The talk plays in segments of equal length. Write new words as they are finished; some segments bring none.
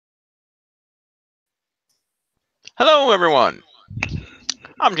Hello, everyone.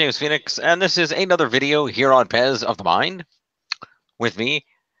 I'm James Phoenix, and this is another video here on Pez of the Mind. With me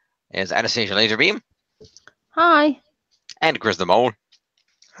is Anastasia Lazerbeam Hi. and Chriz the Mole.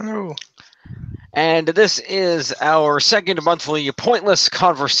 Hello. And this is our second monthly pointless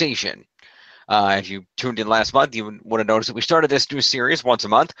conversation. If you tuned in last month, you would have noticed that we started this new series once a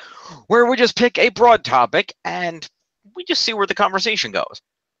month where we just pick a broad topic and we just see where the conversation goes.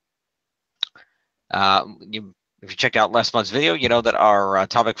 If you checked out last month's video, you know that our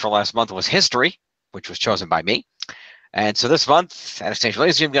topic for last month was history, which was chosen by me. And so this month, Anastasia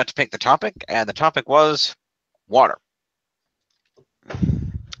Lazerbeam got to pick the topic, and the topic was water. You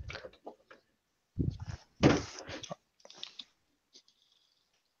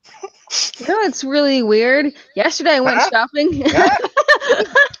know, it's really weird. Yesterday I went shopping.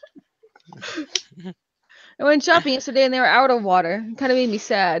 I went shopping yesterday and they were out of water. It kind of made me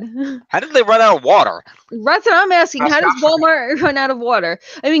sad. How did they run out of water? That's what I'm asking. How does Walmart run out of water?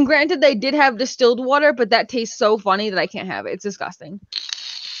 I mean, granted, they did have distilled water, but that tastes so funny that I can't have it. It's disgusting.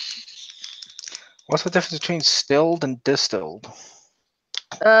 What's the difference between stilled and distilled?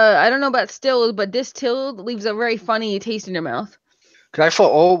 I don't know about stilled, but distilled leaves a very funny taste in your mouth. Because I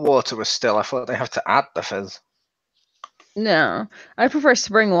thought all water was still. I thought they have to add the fizz. No, I prefer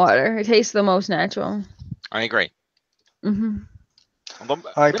spring water. It tastes the most natural. I agree.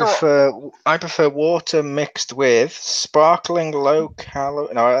 I prefer water mixed with sparkling low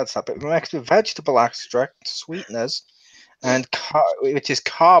calorie. No, that's not. But mixed with vegetable extract, sweeteners, and which is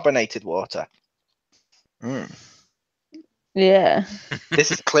carbonated water. Yeah.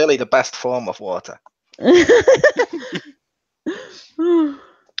 This is clearly the best form of water.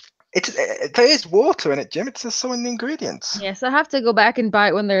 There is water in it, Jim. It says so in the ingredients. Yes, I have to go back and buy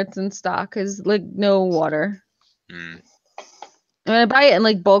it when it's in stock, because, like, no water. I mean, I buy it in,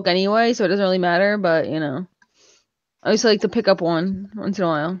 like, bulk anyway, so it doesn't really matter, but, you know. I always like to pick up one once in a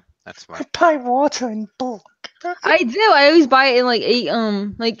while. That's why. I buy water in bulk. I do. I always buy it in,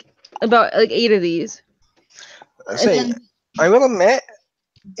 like, about 8 of these. See, I will admit,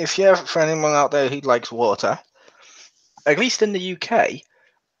 if you have, for anyone out there who likes water, at least in the UK,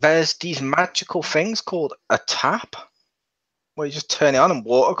 there's these magical things called a tap, where you just turn it on and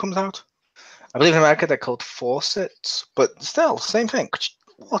water comes out. I believe in America they're called faucets, but still, same thing,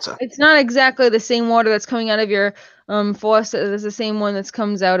 water. It's not exactly the same water that's coming out of your faucet as the same one that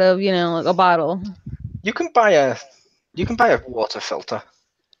comes out of, you know, like a bottle. You can buy a water filter.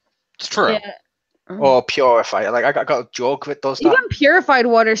 It's true. Yeah. Or purifier. Like I got a jug that does that. Even purified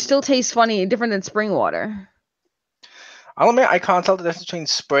water still tastes funny, different than spring water. I'll admit I can't tell the difference between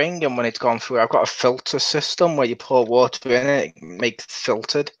spring and when it's gone through. I've got a filter system where you pour water in it makes it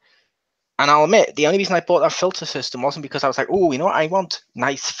filtered. And I'll admit, the only reason I bought that filter system wasn't because I was like, oh, you know what, I want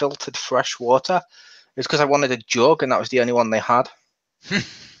nice filtered fresh water. It's because I wanted a jug and that was the only one they had.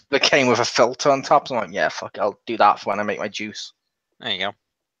 That came with a filter on top. So I'm like, yeah, fuck, I'll do that for when I make my juice. There you go.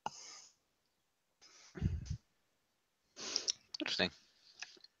 Interesting.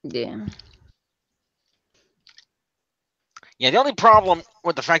 Yeah. Yeah, the only problem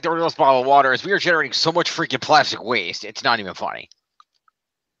with the fact that we're going to bottle of water is we are generating so much freaking plastic waste. It's not even funny.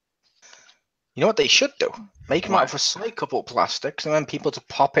 You know what they should do? Make them out of recyclable plastics, and then people to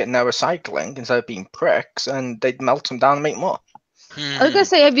pop it in their recycling instead of being pricks, and they'd melt them down and make more. I was gonna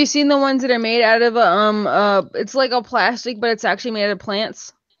say, have you seen the ones that are made out of it's like a plastic, but it's actually made out of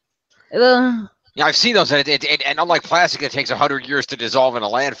plants? Yeah, I've seen those, and unlike plastic that takes 100 years to dissolve in a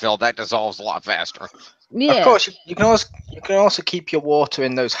landfill, that dissolves a lot faster. Yeah. Of course, you can also keep your water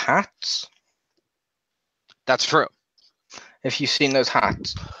in those hats. That's true. If you've seen those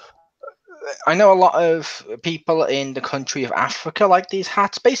hats, I know a lot of people in the country of Africa like these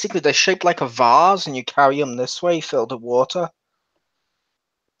hats. Basically, they're shaped like a vase, and you carry them this way, filled with water.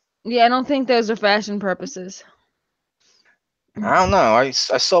 Yeah, I don't think those are fashion purposes. I don't know. I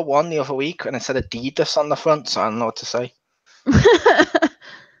saw one the other week, and it said Adidas on the front, so I don't know what to say.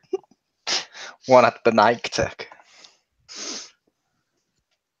 One at the Nike Tech.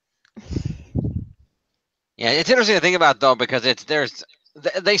 Yeah, it's interesting to think about though, because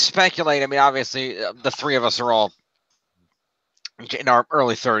they speculate. I mean, obviously, the three of us are all in our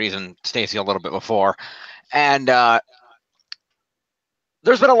early 30s, and Stacy a little bit before, and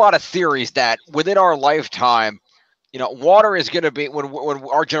there's been a lot of theories that within our lifetime, you know, water is going to be, when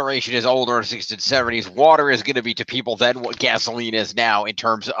our generation is older in the 60s and 70s, water is going to be to people then what gasoline is now in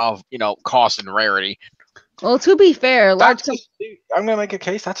terms of, you know, cost and rarity. Well, to be fair, I'm going to make a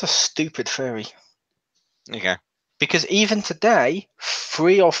case. That's a stupid theory. Okay. Because even today,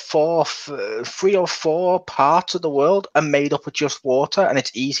 three or four parts of the world are made up of just water, and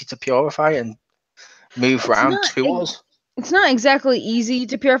it's easy to purify and move around to us. It's not exactly easy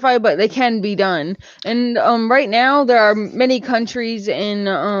to purify, but they can be done. And right now there are many countries in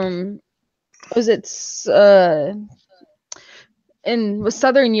in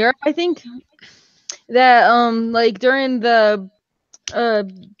Southern Europe, I think, that like during the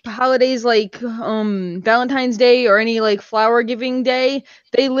holidays like Valentine's Day or any like flower giving day,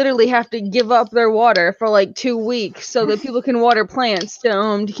 they literally have to give up their water for like 2 weeks so that people can water plants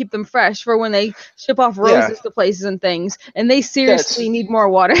to keep them fresh for when they ship off roses to places and things. And they seriously need more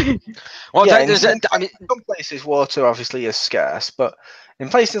water. Well, yeah, in some places water obviously is scarce, but in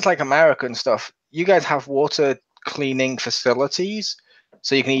places like America and stuff, you guys have water cleaning facilities,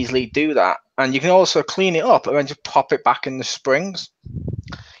 so you can easily do that, and you can also clean it up and then just pop it back in the springs.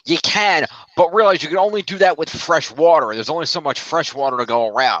 You can, but realize you can only do that with fresh water. There's only so much fresh water to go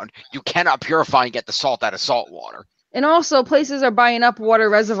around. You cannot purify and get the salt out of salt water. And also, places are buying up water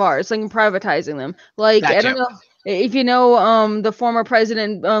reservoirs and privatizing them. Like, I don't know if you know the former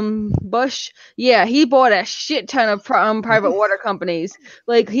president Bush. Yeah, he bought a shit ton of private water companies.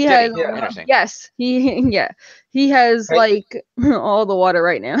 Like he has, he has like all the water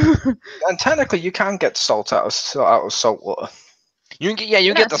right now. And technically, you can get salt out of salt water. You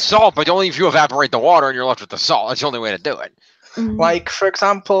can get the salt, but only if you evaporate the water and you're left with the salt. That's the only way to do it. Like, for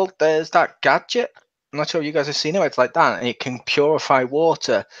example, there's that gadget. I'm not sure if you guys have seen it. It's like that, and it can purify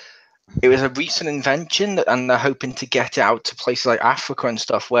water. It was a recent invention, and they're hoping to get it out to places like Africa and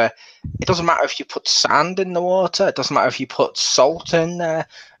stuff, where it doesn't matter if you put sand in the water. It doesn't matter if you put salt in there.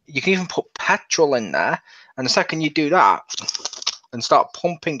 You can even put petrol in there, and the second you do that and start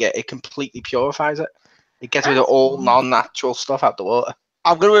pumping it, it completely purifies it. It gets rid of all non-natural stuff out the water.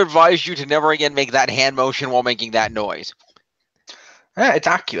 I'm going to advise you to never again make that hand motion while making that noise. Yeah, it's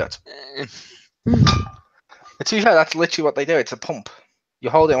accurate. To be fair, that's literally what they do. It's a pump.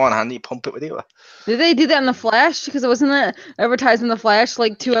 You hold it in one hand, and you pump it with the other. Did they do that in The Flash? Because it wasn't that advertised in The Flash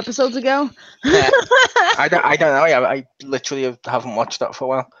like 2 episodes ago. I don't know. Yeah, I literally haven't watched that for a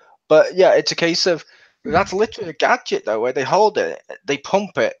while. But yeah, it's a case of that's literally a gadget though, where they hold it, they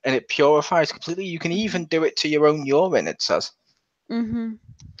pump it, and it purifies completely. You can even do it to your own urine. It says.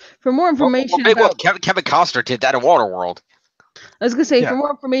 For more information, Kevin Costner did that in Waterworld. I was gonna say, for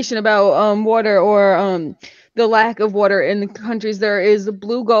more information about water or the lack of water in the countries, there is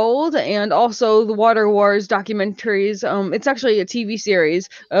Blue Gold and also the Water Wars documentaries. It's actually a TV series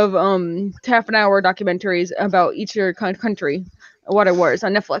of half-an-hour documentaries about each country. Water Wars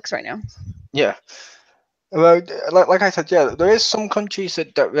on Netflix right now. Yeah. Well, like I said, there is some countries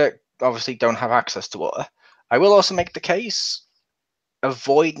that obviously don't have access to water. I will also make the case: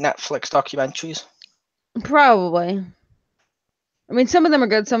 avoid Netflix documentaries. Probably. I mean, some of them are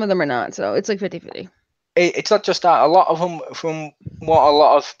good, some of them are not, so it's like 50-50. It's not just that. A lot of them, from what a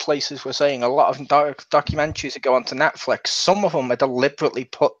lot of places were saying, a lot of documentaries that go onto Netflix, some of them are deliberately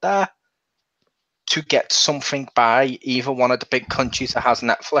put there to get something by either one of the big countries that has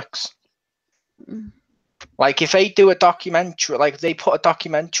Netflix. Like, if they do a documentary, like they put a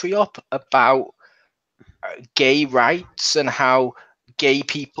documentary up about gay rights and how gay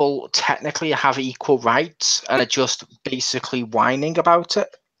people technically have equal rights and are just basically whining about it.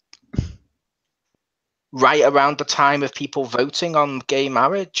 Right around the time of people voting on gay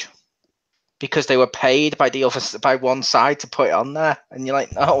marriage, because they were paid by one side to put it on there, and you're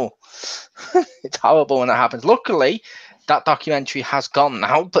like, no, it's horrible when that happens. Luckily, that documentary has gone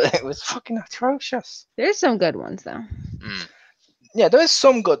now, but it was fucking atrocious. There's some good ones though. Yeah, there is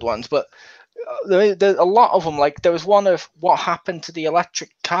some good ones, but there's a lot of them. Like, there was one of what happened to the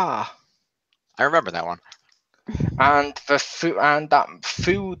electric car. I remember that one. And that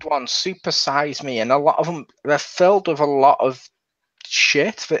food one, Super Size Me, and a lot of them, they're filled with a lot of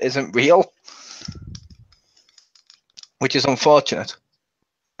shit that isn't real, which is unfortunate.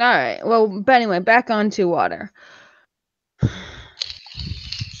 All right. Well, but anyway, back onto water.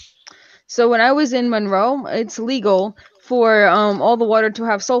 So when I was in Monroe, it's legal for all the water to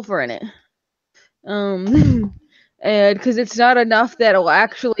have sulfur in it. And because it's not enough that it'll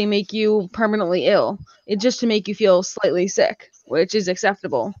actually make you permanently ill. It's just to make you feel slightly sick, which is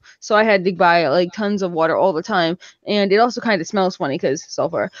acceptable. So I had to buy like tons of water all the time, and it also kind of smells funny because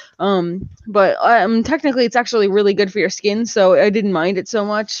sulfur. But technically it's actually really good for your skin, so I didn't mind it so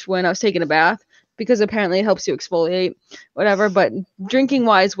much when I was taking a bath, because apparently it helps you exfoliate, whatever. But drinking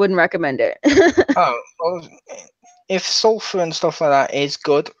wise, wouldn't recommend it. Well, if sulfur and stuff like that is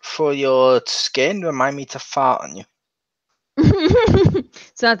good for your skin, remind me to fart on you.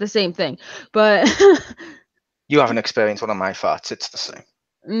 It's not the same thing, but you haven't experienced one of my farts. It's the same.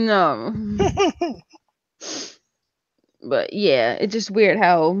 No. But yeah, it's just weird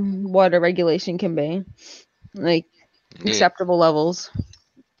how water regulation can be like acceptable levels.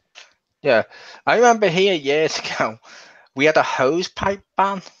 Yeah, I remember here years ago, we had a hose pipe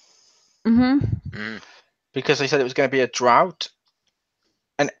ban because they said it was going to be a drought,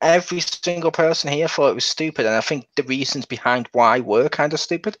 and every single person here thought it was stupid. And I think the reasons behind why were kind of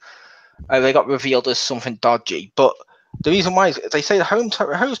stupid. They got revealed as something dodgy, but the reason why is they say the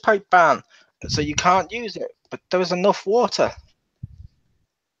hose pipe ban, so you can't use it, but there was enough water.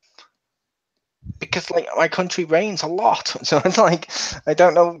 Because like my country rains a lot, so it's like I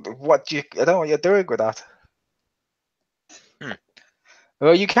don't know what you're doing with that.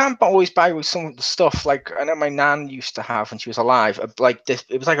 Well, you can't always buy with some stuff like I know my nan used to have when she was alive. Like this,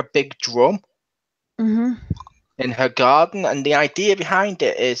 it was like a big drum in her garden, and the idea behind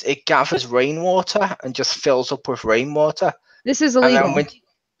it is it gathers rainwater and just fills up with rainwater. This is illegal.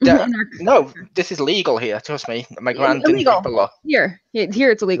 No, this is legal here. Trust me, my gran didn't read the law. Here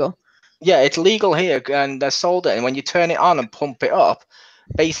it's illegal. Yeah, it's legal here, and they're sold it. And when you turn it on and pump it up,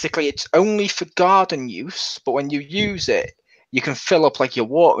 basically it's only for garden use. But when you use it, you can fill up like your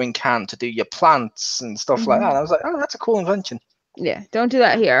watering can to do your plants and stuff like that. And I was like, oh, that's a cool invention. Yeah, don't do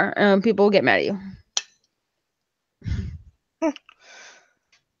that here. People will get mad at you.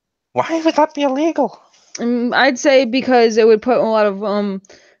 Why would that be illegal? I'd say because it would put a lot of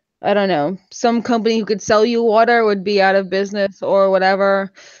I don't know, some company who could sell you water would be out of business or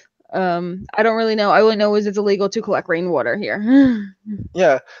whatever. I don't really know. I only know is it's illegal to collect rainwater here.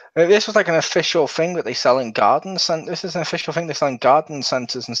 Yeah, this was like an official thing that they sell in garden centers. This is an official thing they sell in garden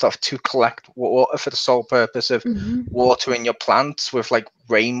centers and stuff to collect water for the sole purpose of watering your plants with like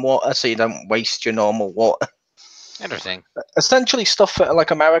rainwater, so you don't waste your normal water. Interesting. Essentially, stuff that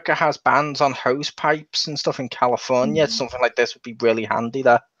like America has bans on hose pipes and stuff in California. Something like this would be really handy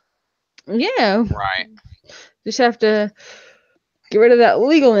there. Yeah. Right. Just have to get rid of that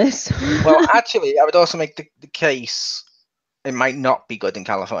legalness. Well, actually, I would also make the case it might not be good in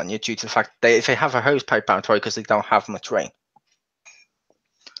California due to the fact if they have a hose pipe ban, because they don't have much rain.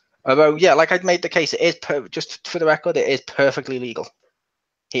 Although, yeah, like I'd made the case, it is just for the record, it is perfectly legal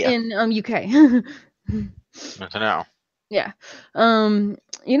here in UK. Good to know. Yeah.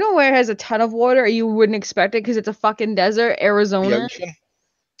 You know where it has a ton of water? You wouldn't expect it because it's a fucking desert. Arizona. The ocean.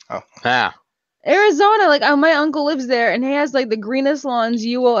 Oh. Yeah. Arizona, like my uncle lives there, and he has like the greenest lawns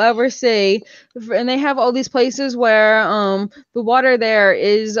you will ever see. And they have all these places where the water there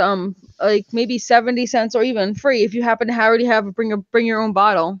is like maybe 70 cents or even free if you happen to already have bring your own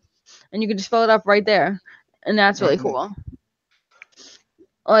bottle, and you can just fill it up right there, and that's really cool.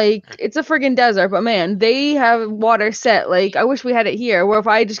 Like it's a friggin' desert, but man, they have water set. Like I wish we had it here, where if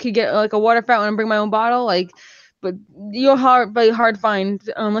I just could get like a water fountain and bring my own bottle, like. But you're hard find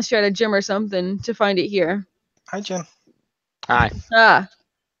unless you're at a gym or something to find it here. Hi, Jim. Hi. Yeah.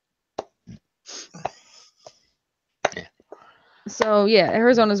 So yeah,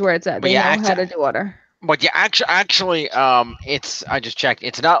 Arizona's where it's at. They know how to do water. But yeah, actually, it's I just checked.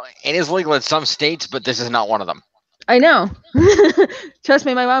 It is legal in some states, but this is not one of them. I know. Trust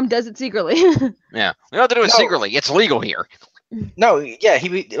me, my mom does it secretly. Yeah, we don't have to do it secretly. It's legal here. No, yeah,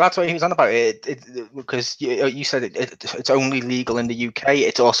 that's why he was on about it. Because you said it's only legal in the UK.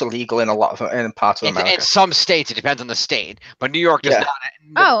 It's also legal in a lot of parts of America. In some states, it depends on the state. But New York does not.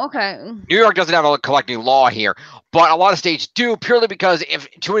 Oh, okay. New York doesn't have a collecting law here, but a lot of states do, purely because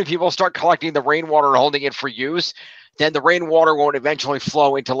if too many people start collecting the rainwater and holding it for use, then the rainwater won't eventually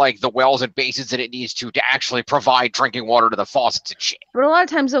flow into like the wells and basins that it needs to actually provide drinking water to the faucets and shit. But a lot of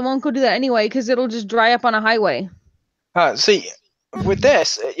times it won't go do that anyway because it'll just dry up on a highway. See, with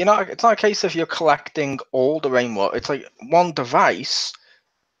this, it's not a case of you're collecting all the rainwater. It's like one device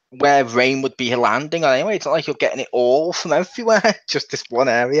where rain would be landing on anyway. It's not like you're getting it all from everywhere, just this one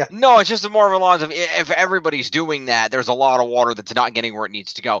area. No, it's just more of a lot of if everybody's doing that, there's a lot of water that's not getting where it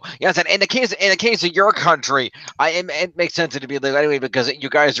needs to go. Yes, and in the case of your country, it makes sense to be legal anyway because you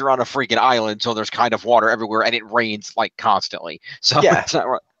guys are on a freaking island, so there's kind of water everywhere, and it rains like constantly. So yeah. It's not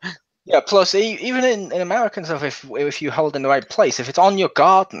right. Yeah, plus even in America and stuff, if you hold in the right place, if it's on your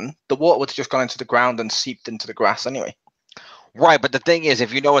garden, the water would have just gone into the ground and seeped into the grass anyway. Right, but the thing is,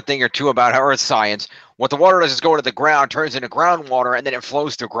 if you know a thing or two about earth science, what the water does is go into the ground, turns into groundwater, and then it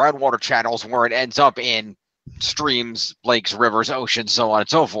flows through groundwater channels where it ends up in streams, lakes, rivers, oceans, so on and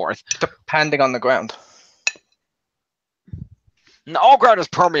so forth. Depending on the ground. All ground is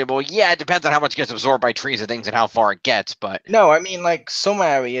permeable. Yeah, it depends on how much gets absorbed by trees and things and how far it gets, but... No, I mean, like, some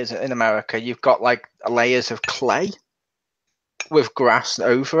areas in America, you've got, like, layers of clay with grass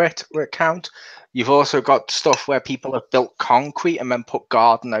over it, where it counts. You've also got stuff where people have built concrete and then put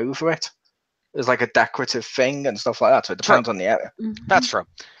garden over it. as like a decorative thing and stuff like that. So it depends on the area. That's true.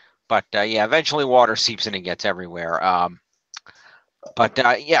 But yeah, eventually water seeps in and gets everywhere. But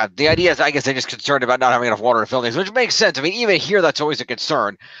yeah, the idea is, I guess they're just concerned about not having enough water to fill things, which makes sense. I mean, even here, that's always a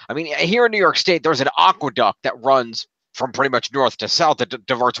concern. I mean, here in New York State, there's an aqueduct that runs from pretty much north to south that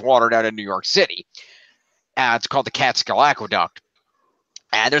diverts water down in New York City. It's called the Catskill Aqueduct.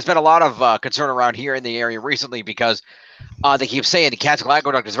 And there's been a lot of concern around here in the area recently because they keep saying the Catskill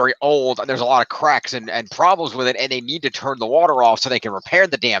Aqueduct is very old and there's a lot of cracks and problems with it, and they need to turn the water off so they can repair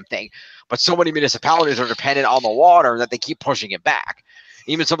the damn thing. But so many municipalities are dependent on the water that they keep pushing it back.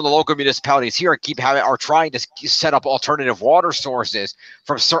 Even some of the local municipalities here are trying to set up alternative water sources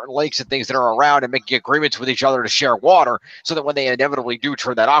from certain lakes and things that are around and making agreements with each other to share water so that when they inevitably do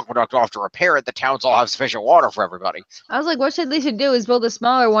turn that aqueduct off to repair it, the towns all have sufficient water for everybody. I was like, what they should do is build a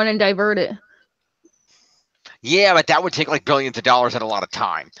smaller one and divert it. Yeah, but that would take like billions of dollars and a lot of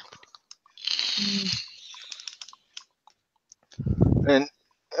time. And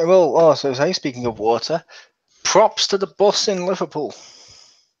well, also, speaking of water, props to the bus in Liverpool.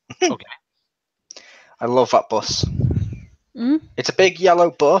 Okay. I love that bus. It's a big yellow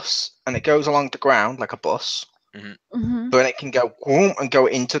bus, and it goes along the ground like a bus. But it can go and go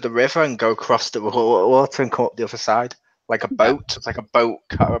into the river and go across the water and come up the other side like a boat. It's like a boat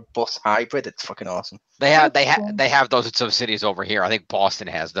bus hybrid. It's fucking awesome. They have those in some cities over here. I think Boston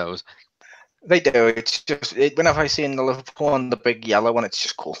has those. They do. It's just whenever I see in the Liverpool one, the big yellow one, it's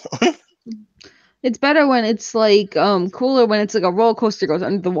just cool. It's better when it's like cooler when it's like a roller coaster goes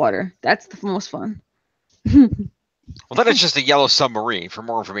under the water. That's the most fun. Well, then it's just a yellow submarine. For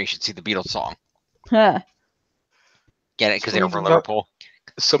more information, see the Beatles song. Huh. Get it? Because they're from Liverpool.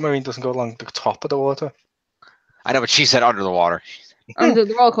 The submarine doesn't go along the top of the water. I know, but she said under the water.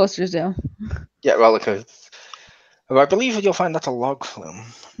 The roller coasters do. Yeah, roller coasters. I believe you'll find that's a log flume.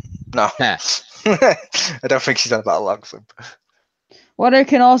 No. I don't think she said about a log flume. Water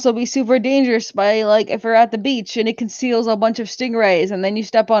can also be super dangerous by, like, if you're at the beach and it conceals a bunch of stingrays and then you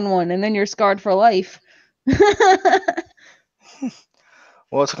step on one and then you're scarred for life.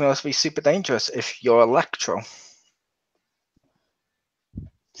 Water can also be super dangerous if you're Electro.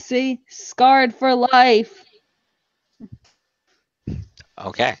 See? Scarred for life.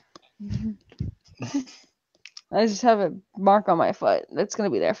 Okay. I just have a mark on my foot. That's going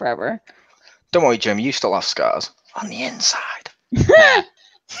to be there forever. Don't worry, Jim. You still have scars. On the inside. Yeah.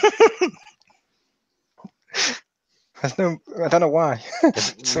 I don't know why.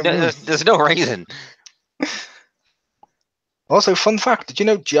 There's no reason. Also, fun fact, did you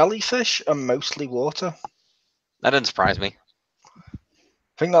know jellyfish are mostly water? That doesn't surprise me. I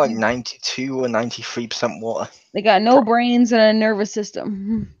think they're like 92 or 93% water. They got no brains and a nervous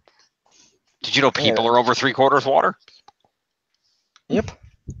system. Did you know people are over 3/4 water? Yep.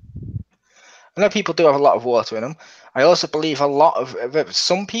 I know people do have a lot of water in them. I also believe a lot of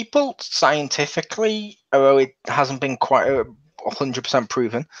some people scientifically, although it hasn't been quite 100%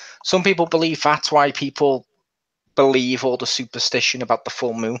 proven, some people believe that's why people believe all the superstition about the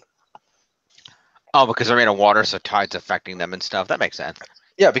full moon. Oh, because they're made of water, so tide's affecting them and stuff. That makes sense.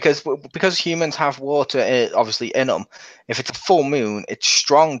 Yeah, because humans have water obviously in them. If it's a full moon, it's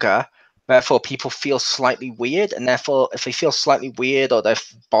stronger. Therefore, people feel slightly weird, and therefore, if they feel slightly weird or their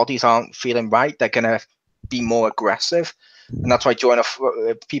bodies aren't feeling right, they're gonna be more aggressive, and that's why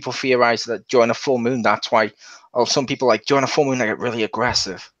people theorize that during a full moon, that's why. Or some people during a full moon they get really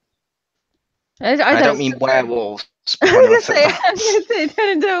aggressive. I don't mean werewolves. I was gonna say turn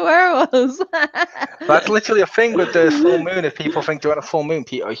into werewolves. That's literally a thing with the full moon. If people think during a full moon,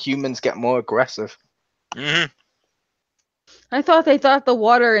 humans get more aggressive. Mm-hmm. I thought they thought the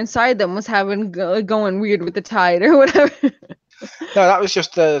water inside them was going weird with the tide or whatever. No, that was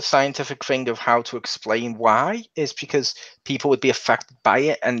just the scientific thing of how to explain why. Is because people would be affected by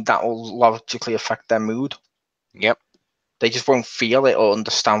it, and that will logically affect their mood. Yep. They just won't feel it or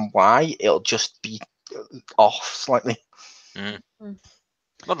understand why. It'll just be off slightly.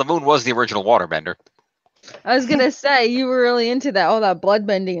 Well, the moon was the original waterbender. I was gonna say you were really into that, all that blood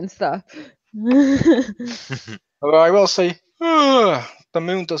bending and stuff. Although I will say, the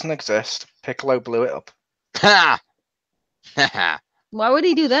moon doesn't exist. Piccolo blew it up. Ha! Why would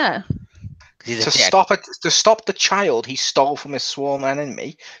he do that? To stop the child he stole from his sworn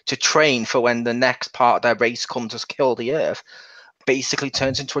enemy to train for when the next part of their race comes to kill the Earth. Basically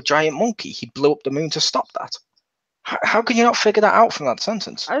turns into a giant monkey. He blew up the moon to stop that. How can you not figure that out from that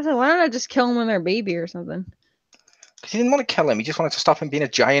sentence? I was like, why don't I just kill him when they're a baby or something? Because he didn't want to kill him. He just wanted to stop him being a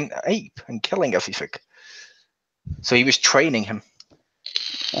giant ape and killing everything. So he was training him.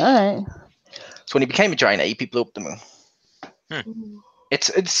 All right. So when he became a giant ape, he blew up the moon.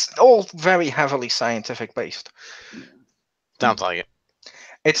 It's all very heavily scientific based. Sounds like it.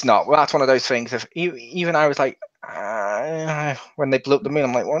 It's not. Well, that's one of those things. If even I was like, when they blew up the moon,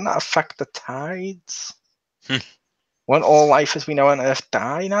 I'm like, won't that affect the tides? Won't all life as we know on Earth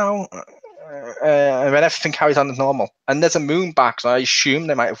die now? And then everything carries on as normal. And there's a moon back, so I assume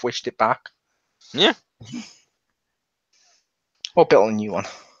they might have wished it back. Yeah. Or built a new one.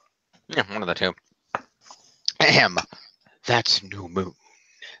 Yeah, one of the two. Ahem. That's new moon.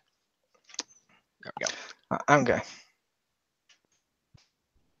 There we go. Okay.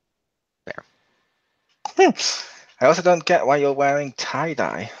 There. I also don't get why you're wearing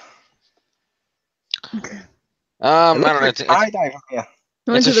tie-dye. I don't know. Like tie-dye from here.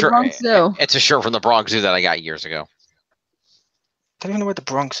 Went to the Bronx Zoo. It's a shirt from the Bronx Zoo that I got years ago. I don't even know where the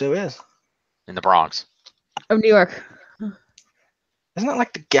Bronx Zoo is. In the Bronx. Of New York. Isn't that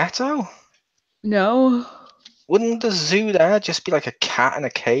like the ghetto? No. Wouldn't the zoo there just be like a cat in a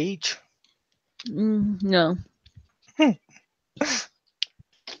cage? No.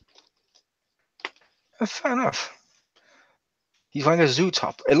 Fair enough. He's wearing a zoo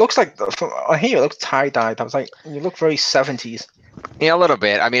top. It looks like from here. It looks tie-dyed. I was like, you look very 70s. Yeah, a little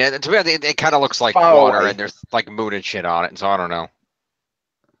bit. I mean, to me, it kind of looks like water, and there's like moon and shit on it, and so I don't know.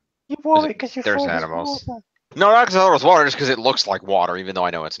 You wore it because you There's thought it was animals. water. No, not because I thought it was water, just because it looks like water, even though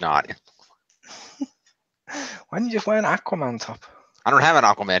I know it's not. Why didn't you just wear an Aquaman top? I don't have an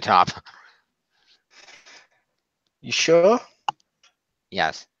Aquaman top. You sure?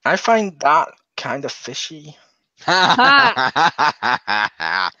 Yes. I find that kind of fishy. I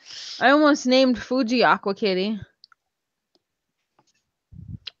almost named Fuji Aqua Kitty.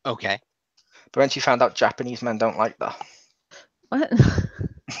 Okay. But when she found out Japanese men don't like that. What?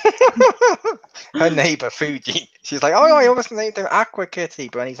 Her neighbor Fuji. She's like, oh, I almost named him Aqua Kitty.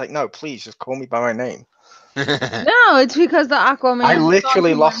 But then he's like, no, please just call me by my name. No, it's because the Aquaman. I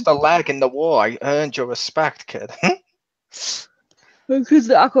literally lost a leg in the war. I earned your respect, kid. Because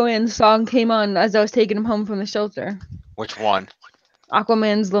the Aquaman song came on as I was taking him home from the shelter. Which one?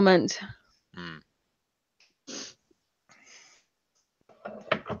 Aquaman's Lament.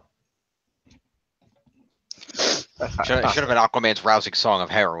 Should have been Aquaman's rousing song of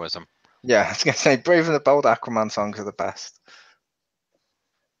heroism. Yeah, I was going to say, Brave and the Bold Aquaman songs are the best.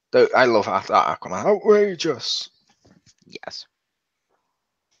 Though I love that Aquaman. Outrageous. Yes.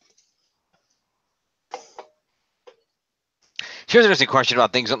 Here's an interesting question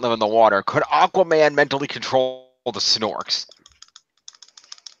about things that live in the water. Could Aquaman mentally control the snorks?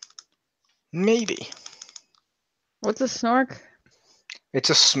 Maybe. What's a snork? It's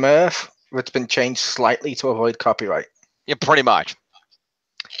a Smurf that's been changed slightly to avoid copyright. Yeah, pretty much.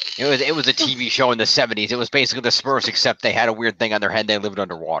 It was a TV show in the 70s. It was basically the Smurfs, except they had a weird thing on their head. They lived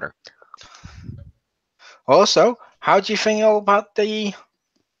underwater. Also, how do you feel about the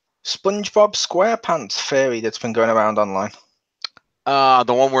SpongeBob SquarePants theory that's been going around online? The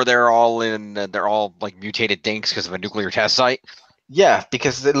one where they're all like mutated things because of a nuclear test site. Yeah,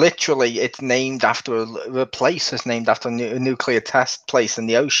 because literally it's named after the place is named after a nuclear test place in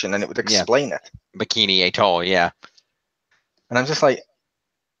the ocean, and it would explain it. Bikini Atoll, yeah. And I'm just like,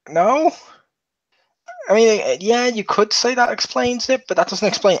 no. I mean, yeah, you could say that explains it, but that doesn't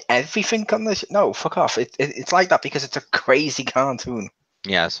explain everything on this. No, fuck off. It's like that because it's a crazy cartoon.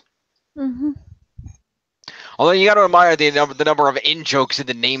 Yes. Mm-hmm. Although you got to admire the number of in-jokes and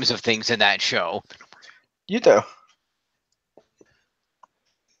the names of things in that show. You do.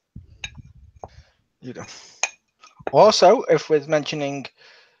 You do. Also, if we're mentioning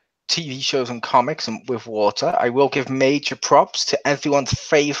TV shows and comics and with water, I will give major props to everyone's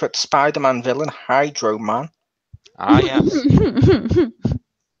favorite Spider-Man villain, Hydro Man. Ah, yes.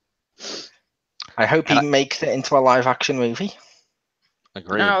 I hope he makes it into a live-action movie.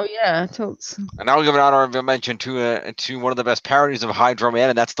 Agreed. Oh yeah, totes. And I'll give an honorable mention to one of the best parodies of Hydro Man,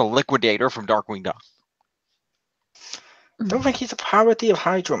 and that's the Liquidator from Darkwing Duck. I don't think he's a parody of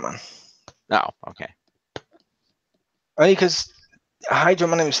Hydro Man. No, okay. Only because Hydro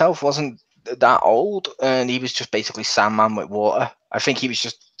Man himself wasn't that old, and he was just basically Sandman with water. I think he was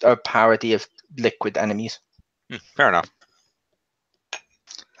just a parody of liquid enemies. Fair enough.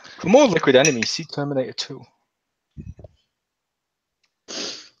 For more liquid enemies, see Terminator 2.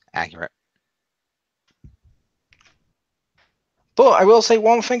 Accurate. But I will say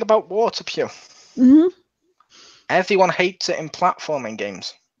one thing about water, Pew. Mm-hmm. Everyone hates it in platforming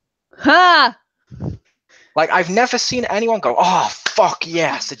games. Ha! Like, I've never seen anyone go, oh, fuck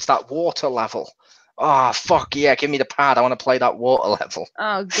yes, it's that water level. Oh, fuck yeah, give me the pad, I want to play that water level.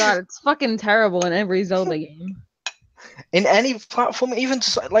 Oh god, it's fucking terrible in every Zelda game. In any platform, even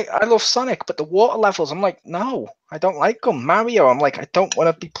like I love Sonic, but the water levels, I'm like, no, I don't like them. Mario, I'm like, I don't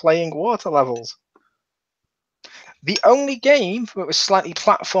want to be playing water levels. The only game that was slightly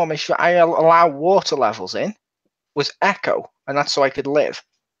platformish that I allow water levels in was Echo, and that's so I could live.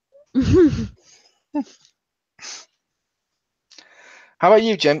 How about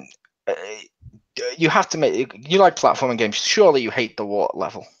you, Jim? You have to make you like platforming games. Surely you hate the water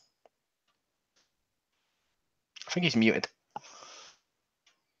level. I think he's muted.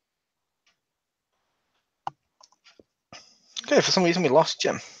 Okay, for some reason we lost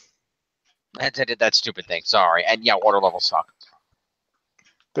Jim. I did that stupid thing. Sorry. And yeah, water levels suck.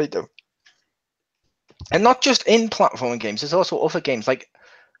 They do. And not just in platforming games. There's also other games. Like,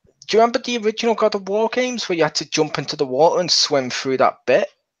 do you remember the original God of War games where you had to jump into the water and swim through that bit?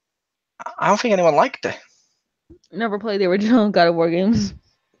 I don't think anyone liked it. Never played the original God of War games.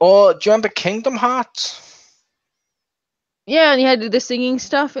 Or do you remember Kingdom Hearts? Yeah, and you had to do the singing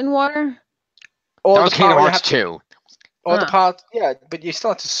stuff in water. Or that was Kingdom Hearts 2. Or the part, yeah, but you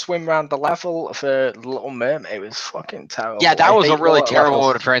still had to swim around the level for Little Mermaid. It was fucking terrible. Yeah, that was a really water terrible levels.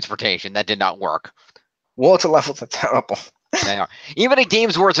 mode of transportation. That did not work. Water levels are terrible. They are. Even in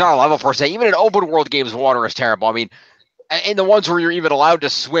games where it's not a level per se, even in open world games, water is terrible. I mean, in the ones where you're even allowed to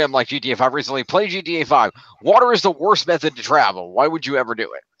swim, like GTA 5 recently, play GTA 5. Water is the worst method to travel. Why would you ever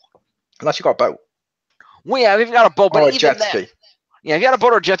do it? Unless you got a boat. Well, yeah, if you've got a boat, but Or a even jet that, ski. yeah, if you got a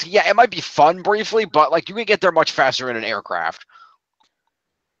boat or a jet ski, yeah, it might be fun briefly, but like you can get there much faster in an aircraft.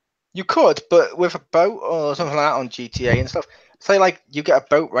 You could, but with a boat or something like that on GTA and stuff, say like you get a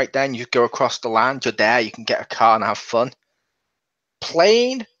boat right there and you go across the land, you're there, you can get a car and have fun.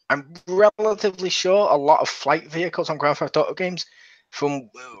 Plane, I'm relatively sure a lot of flight vehicles on Grand Theft Auto games,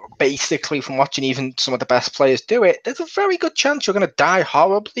 from watching even some of the best players do it, there's a very good chance you're going to die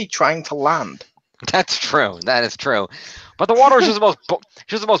horribly trying to land. That's true. That is true. But the water is just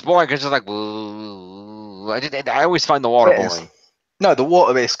the most boring because it's like, I always find the water boring. No, the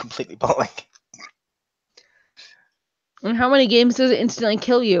water is completely boring. And how many games does it instantly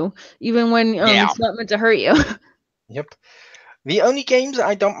kill you, even when it's not meant to hurt you? Yep. The only games that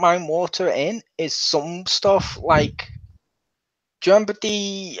I don't mind water in is some stuff like. Do you remember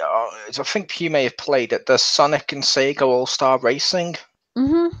I think you may have played it, the Sonic and Sega All-Star Racing?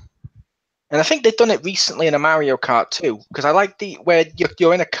 Mm-hmm. And I think they've done it recently in a Mario Kart too, because I like where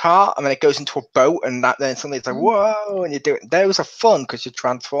you're in a car and then it goes into a boat and then suddenly it's like, whoa, and you do it. Those are fun because you're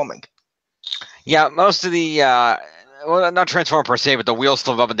transforming. Yeah, most of the, well, not transform per se, but the wheels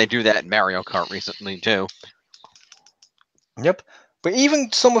flip up and they do that in Mario Kart recently too. Yep. But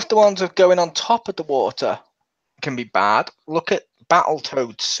even some of the ones of going on top of the water can be bad. Look at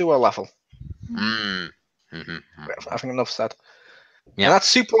Battletoads sewer level. Mm. I think enough said. Yeah. And that's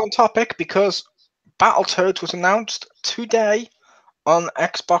super on topic because Battletoads was announced today on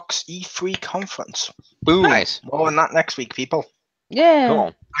Xbox E3 conference. Boom. Nice. More on that next week, people. Yeah.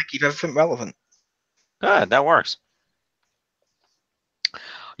 Cool. I keep everything relevant. Good, that works.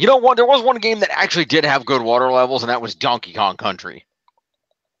 You know what? There was one game that actually did have good water levels, and that was Donkey Kong Country.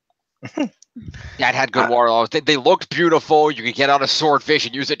 That had good water levels. They looked beautiful. You could get out a swordfish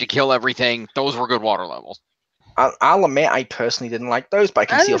and use it to kill everything. Those were good water levels. I'll admit I personally didn't like those, but I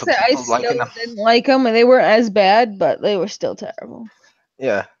can see other people liking them. I didn't like them, and they weren't as bad, but they were still terrible.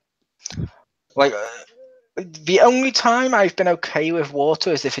 Yeah. Like, the only time I've been okay with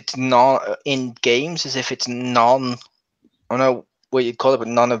water is if it's not in games, is if it's I don't know what you'd call it, but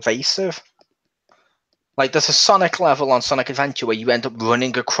non-evasive. Like, there's a Sonic level on Sonic Adventure where you end up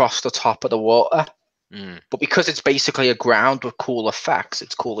running across the top of the water. But because it's basically a ground with cool effects,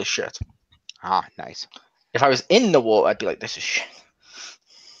 it's cool as shit. Ah, nice. If I was in the water, I'd be like, this is shit.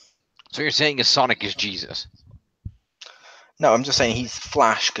 So you're saying Sonic is Jesus? No, I'm just saying he's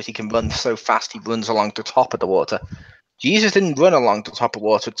Flash because he can run so fast he runs along the top of the water. Jesus didn't run along the top of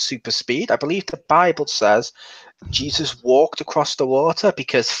water with super speed. I believe the Bible says Jesus walked across the water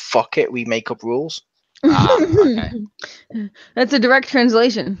because fuck it, we make up rules. Okay. That's a direct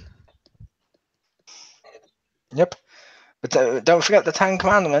translation. Yep. But don't forget the Ten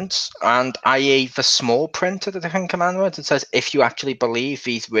Commandments, and i.e. the small print of the Ten Commandments. It says, if you actually believe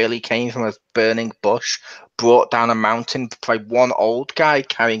these really came from a burning bush, brought down a mountain by one old guy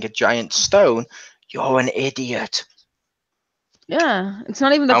carrying a giant stone, you're an idiot. Yeah, it's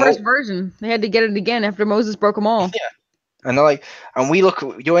not even the first version. They had to get it again after Moses broke them all. Yeah. And they're like,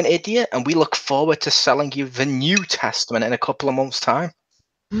 you're an idiot, and we look forward to selling you the New Testament in a couple of months' time.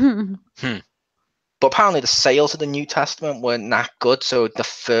 But apparently the sales of the New Testament weren't that good, so the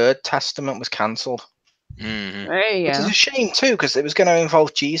Third Testament was cancelled. Mm-hmm. There you Which go. is a shame too, because it was going to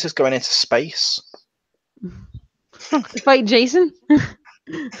involve Jesus going into space. To fight Jason?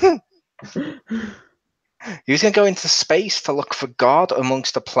 He was going to go into space to look for God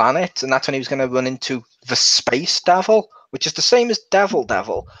amongst the planets, and that's when he was going to run into the Space Devil, which is the same as Devil,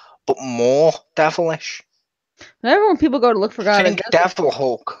 but more devilish. Remember when people go to look for God? Think Devil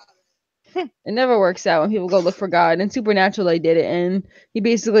Hulk. It never works out when people go look for God. In Supernatural, they did it, and he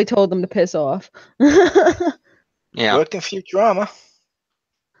basically told them to piss off. Yeah. Worked in Futurama.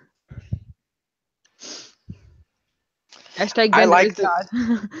 Hashtag I Bender liked is it. God.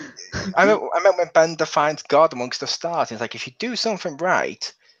 I meant when Bender finds God amongst the stars. He's like, if you do something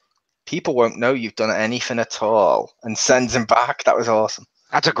right, people won't know you've done anything at all, and sends him back. That was awesome.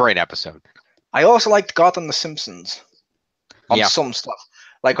 That's a great episode. I also liked God on The Simpsons. On Yeah. some stuff.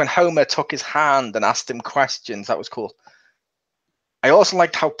 Like when Homer took his hand and asked him questions. That was cool. I also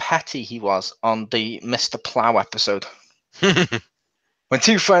liked how petty he was on the Mr. Plow episode. When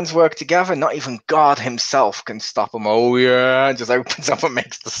two friends work together, not even God himself can stop them. Oh yeah, and just opens up and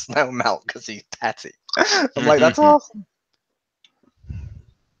makes the snow melt because he's petty. I'm like, that's awesome.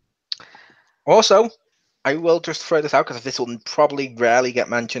 Also, I will just throw this out because this will probably rarely get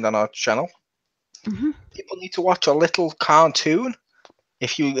mentioned on our channel. People need to watch a little cartoon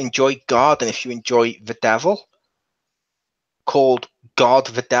if you enjoy God and if you enjoy the devil, called God,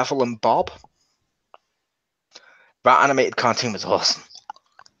 the Devil, and Bob. That animated cartoon was awesome.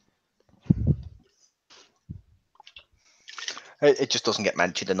 It just doesn't get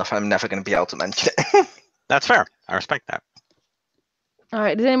mentioned enough. I'm never going to be able to mention it. That's fair. I respect that. All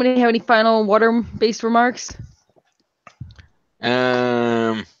right. Does anybody have any final water-based remarks?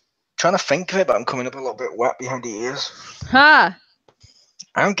 Um. Trying to think of it, but I'm coming up a little bit wet behind the ears. Ha!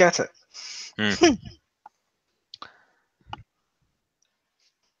 I don't get it.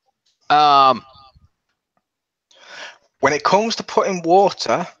 When it comes to putting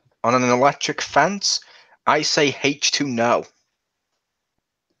water on an electric fence, I say H2 no.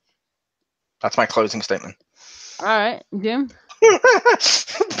 That's my closing statement. All right, Jim.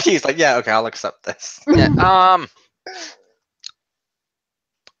 He's like, yeah, okay, I'll accept this.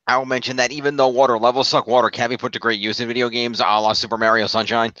 I will mention that even though water levels suck, water can be put to great use in video games, a la Super Mario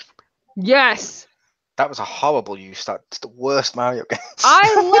Sunshine. Yes. That was a horrible use. That's the worst Mario game.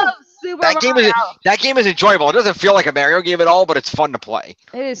 I love Super Mario. That game is enjoyable. It doesn't feel like a Mario game at all, but it's fun to play.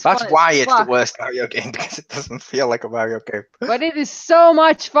 It is. That's fun why as it's fuck. the worst Mario game, because it doesn't feel like a Mario game. But it is so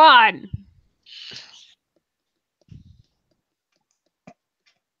much fun.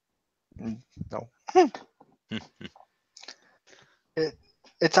 No.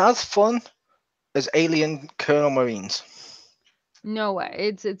 It's as fun as Alien Colonel Marines. No way.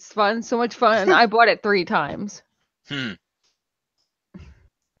 It's fun. So much fun. I bought it 3 times.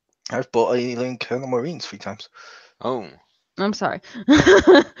 I've bought Alien Colonel Marines 3 times. Oh. I'm sorry.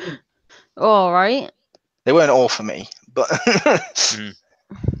 All right. They weren't all for me, but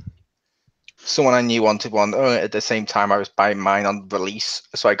someone I knew wanted one. At the same time, I was buying mine on release,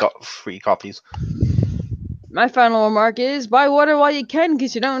 so I got 3 copies. My final remark is buy water while you can,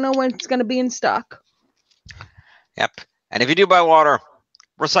 because you don't know when it's going to be in stock. Yep. And if you do buy water,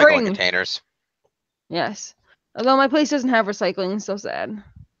 recycling containers. Yes. Although my place doesn't have recycling, so sad.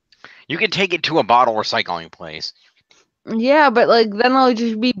 You can take it to a bottle recycling place. Yeah, but like then I'll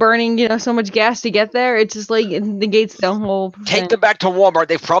just be burning, so much gas to get there. It's just like it negates the whole thing. Take them back to Walmart.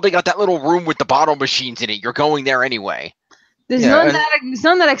 They've probably got that little room with the bottle machines in it. You're going there anyway. There's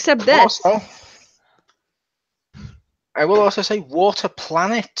none that accept this. Also, I will also say water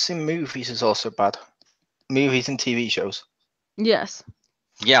planets in movies is also bad. Movies and TV shows. Yes.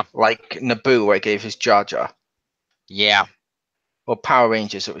 Yeah. Like Naboo, where it gave his Jar Jar. Yeah. Or Power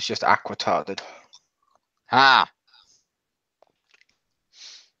Rangers, it was just aquatarded. Ah.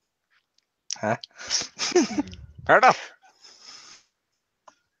 Huh? Fair enough.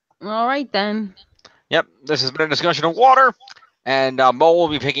 All right then. Yep. This has been a discussion of water, and Mo will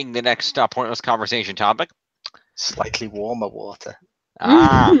be picking the next pointless conversation topic. Slightly warmer water.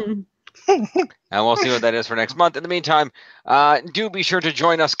 And we'll see what that is for next month. In the meantime, do be sure to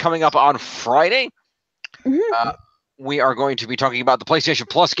join us coming up on Friday. We are going to be talking about the PlayStation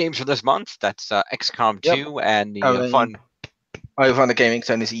Plus games for this month. That's XCOM 2 and the fun. Over on the Gaming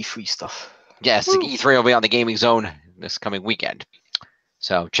Zone is E3 stuff. Yes, the E3 will be on the Gaming Zone this coming weekend.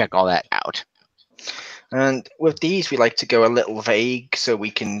 So check all that out. And with these, we like to go a little vague so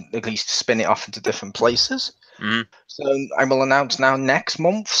we can at least spin it off into different places. So I will announce now next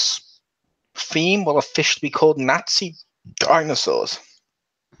month's theme will officially be called Nazi Dinosaurs.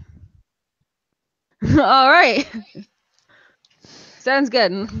 All right. Sounds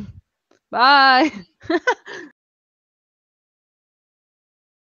good. Bye.